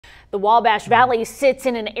The Wabash Valley sits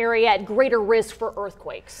in an area at greater risk for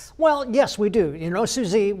earthquakes. Well, yes, we do. You know,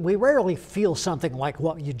 Susie, we rarely feel something like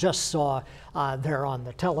what you just saw there on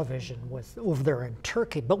the television over there in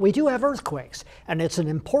Turkey, but we do have earthquakes, and it's an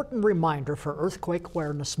important reminder for Earthquake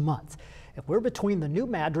Awareness Month. If we're between the New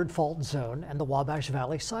Madrid Fault Zone and the Wabash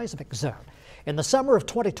Valley Seismic Zone. In the summer of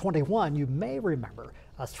 2021, you may remember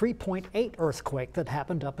a 3.8 earthquake that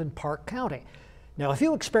happened up in Park County. Now, if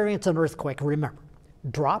you experience an earthquake, remember,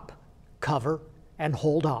 drop, cover, and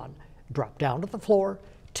hold on. Drop down to the floor,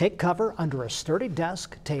 take cover under a sturdy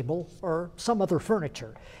desk, table, or some other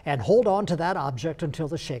furniture, and hold on to that object until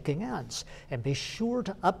the shaking ends. And be sure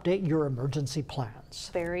to update your emergency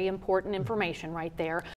plans. Very important information right there.